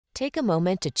Take a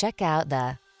moment to check out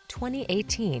the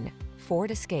 2018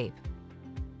 Ford Escape.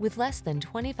 With less than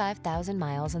 25,000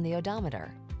 miles on the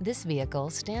odometer, this vehicle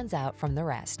stands out from the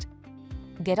rest.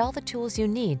 Get all the tools you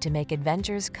need to make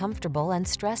adventures comfortable and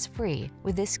stress-free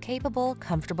with this capable,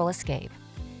 comfortable Escape.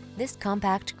 This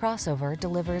compact crossover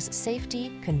delivers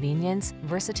safety, convenience,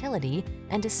 versatility,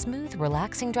 and a smooth,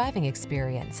 relaxing driving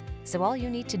experience, so all you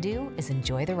need to do is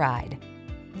enjoy the ride.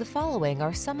 The following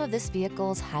are some of this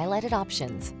vehicle's highlighted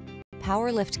options: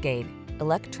 power liftgate,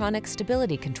 electronic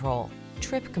stability control,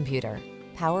 trip computer,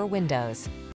 power windows,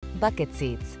 bucket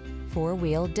seats,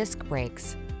 four-wheel disc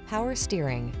brakes, power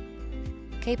steering.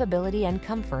 Capability and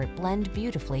comfort blend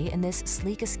beautifully in this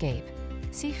sleek Escape.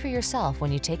 See for yourself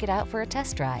when you take it out for a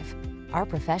test drive. Our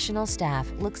professional staff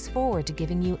looks forward to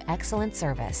giving you excellent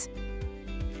service.